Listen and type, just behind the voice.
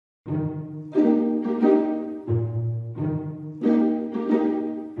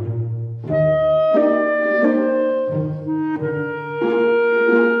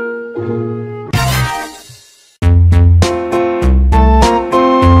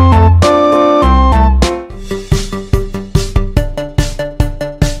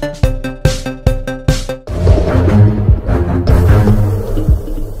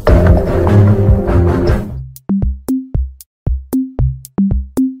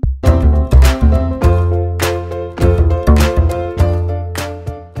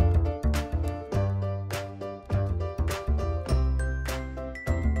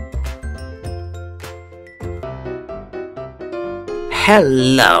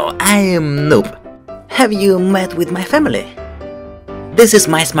Hello, I am Noob. Have you met with my family? This is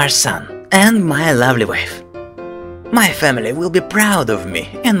my smart son and my lovely wife. My family will be proud of me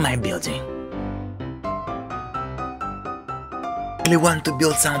and my building. I really want to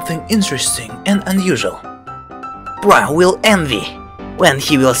build something interesting and unusual. Bro will envy when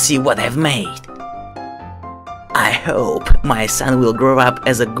he will see what I've made. I hope my son will grow up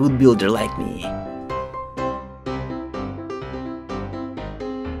as a good builder like me.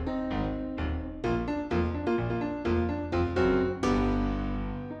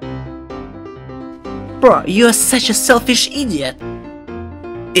 Bro, you're such a selfish idiot.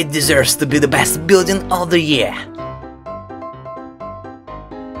 It deserves to be the best building of the year.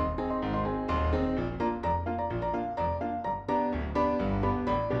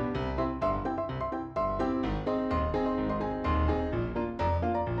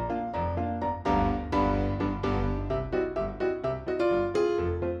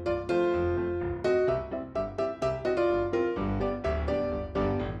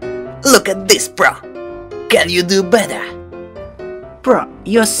 Look at this, bro. Can you do better? Bro,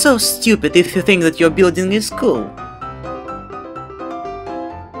 you're so stupid if you think that your building is cool.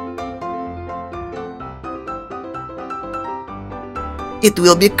 It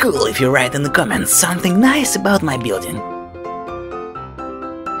will be cool if you write in the comments something nice about my building.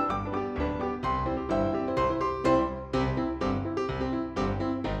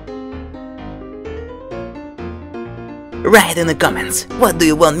 Write in the comments, what do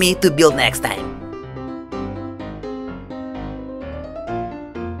you want me to build next time?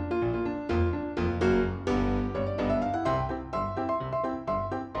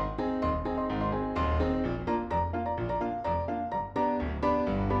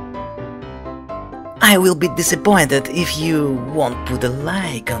 I will be disappointed if you won't put a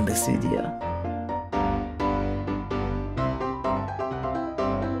like on this video.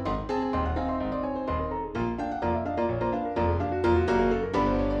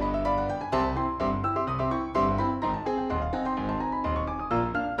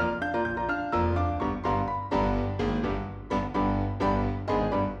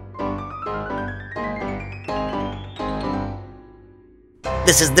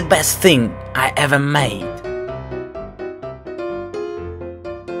 This is the best thing I ever made.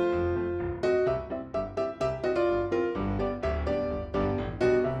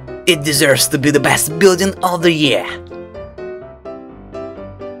 It deserves to be the best building of the year.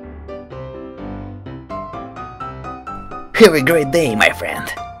 Have a great day, my friend.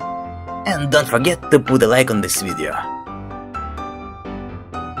 And don't forget to put a like on this video.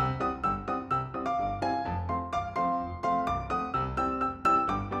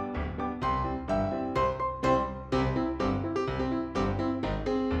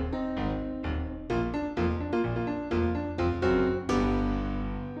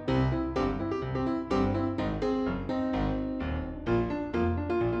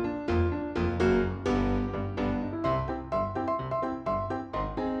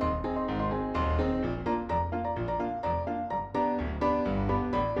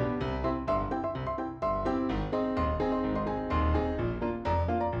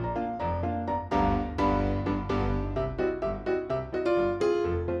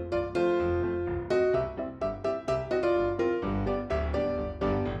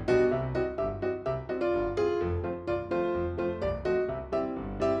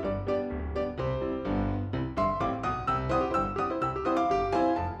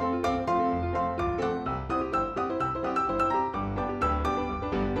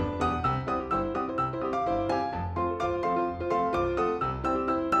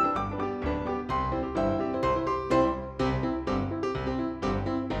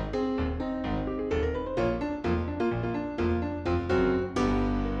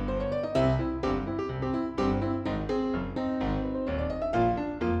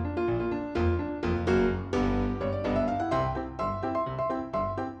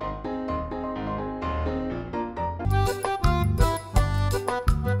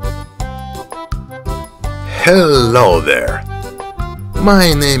 Hello there!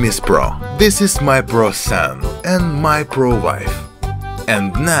 My name is Pro, this is my Pro son and my Pro wife.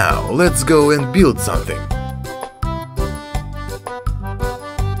 And now let's go and build something.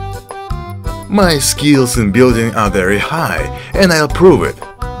 My skills in building are very high and I'll prove it.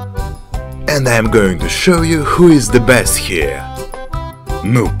 And I'm going to show you who is the best here.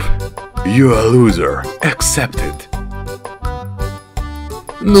 Noob, you're a loser, accept it.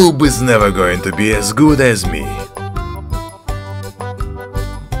 Noob is never going to be as good as me.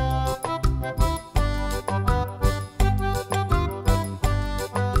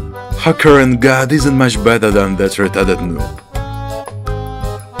 Her current god isn't much better than that retarded noob.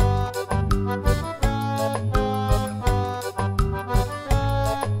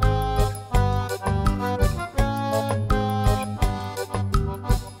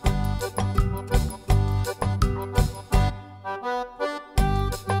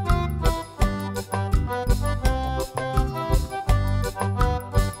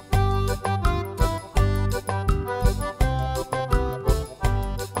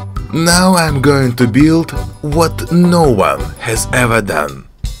 Now I'm going to build what no one has ever done.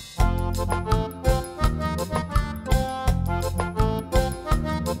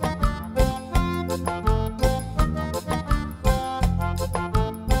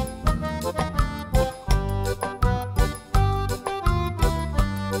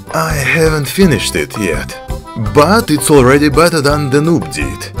 I haven't finished it yet, but it's already better than the Noob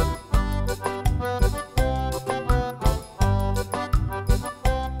did.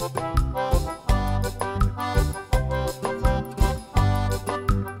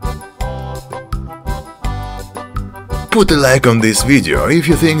 Put a like on this video if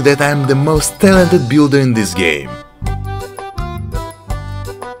you think that I'm the most talented builder in this game.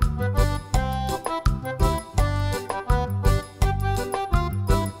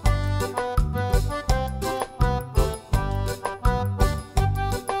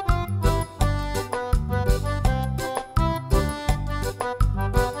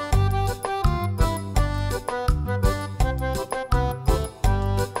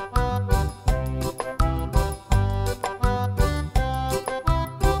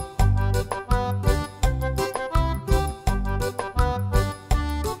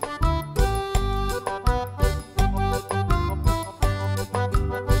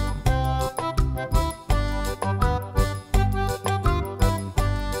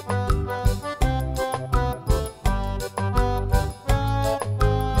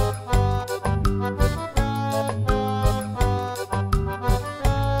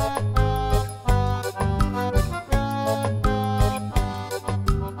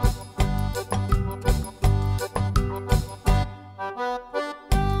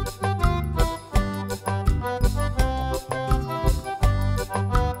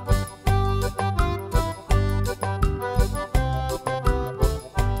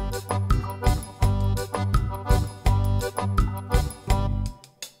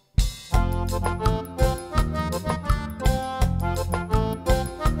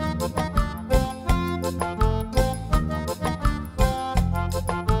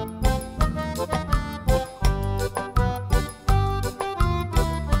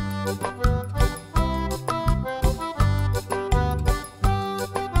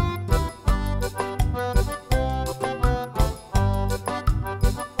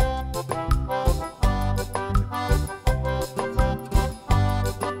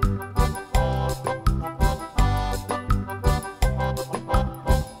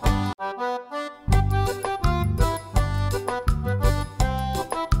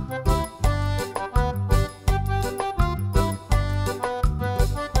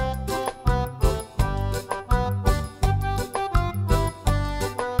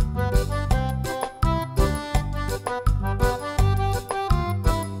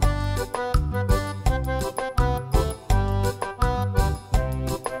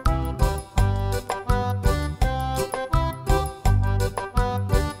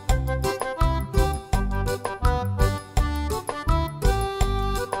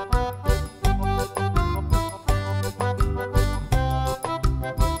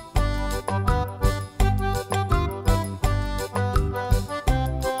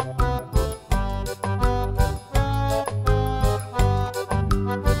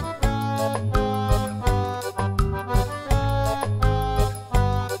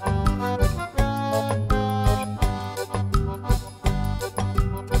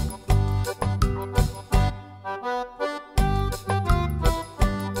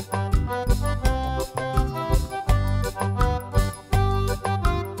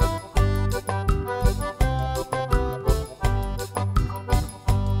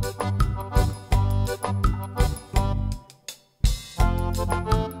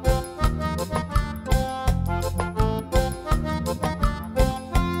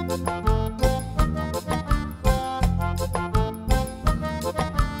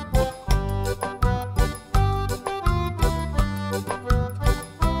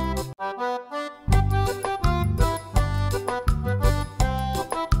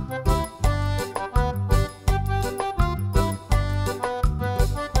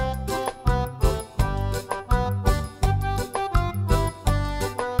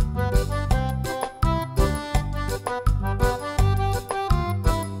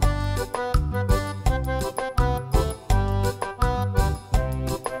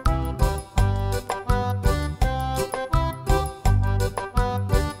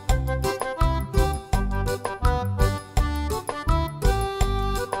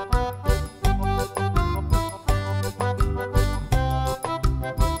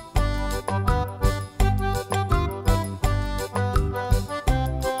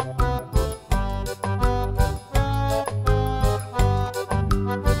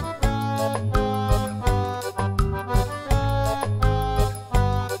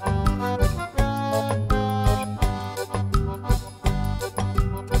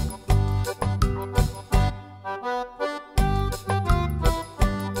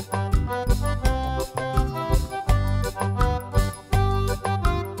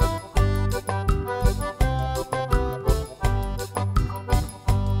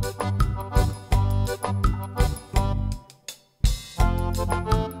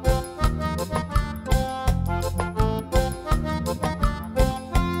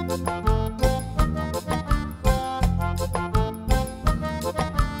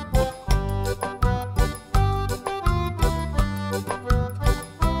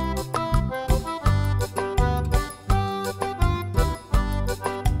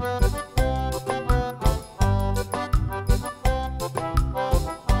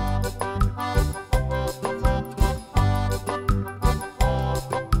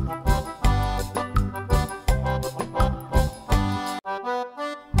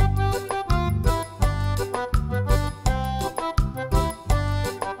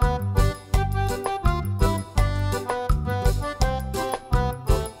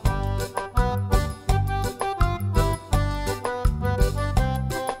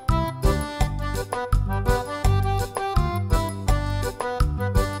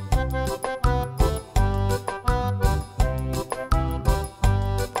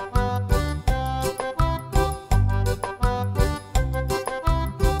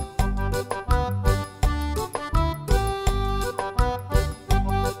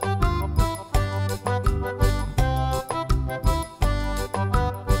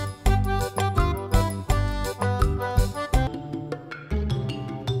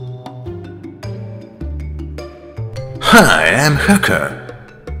 Hi, I'm Hacker.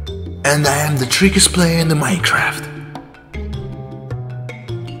 And I am the trickiest player in the Minecraft.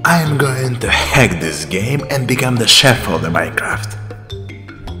 I am going to hack this game and become the chef of the Minecraft.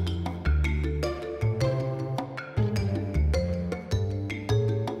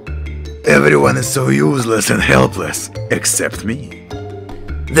 Everyone is so useless and helpless, except me.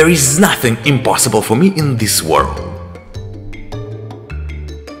 There is nothing impossible for me in this world.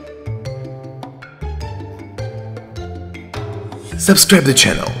 Subscribe the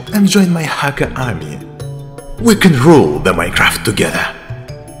channel and join my hacker army. We can rule the Minecraft together.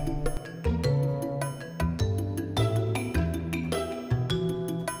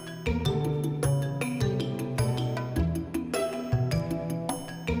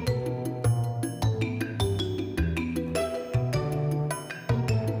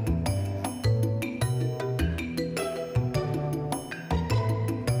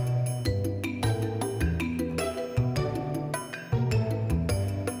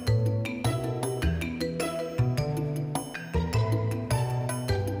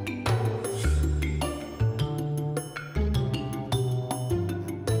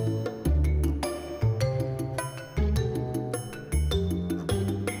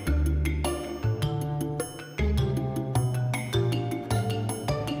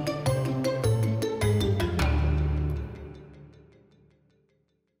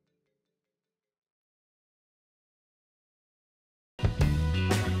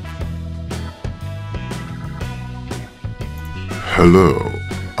 Hello,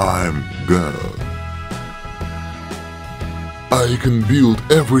 I'm God. I can build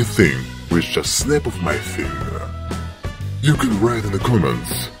everything with just snap of my finger. You can write in the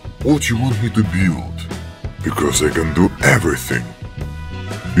comments what you want me to build, because I can do everything.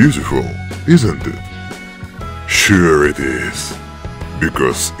 Beautiful, isn't it? Sure it is,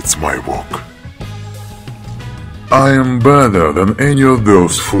 because it's my work. I am better than any of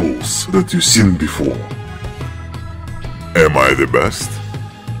those fools that you've seen before. Am I the best?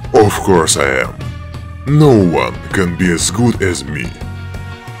 Of course I am. No one can be as good as me.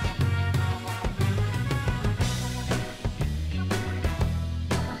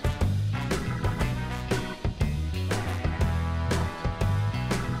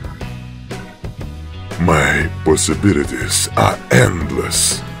 My possibilities are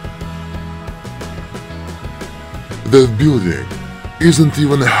endless. That building isn't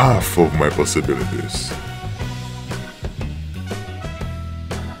even half of my possibilities.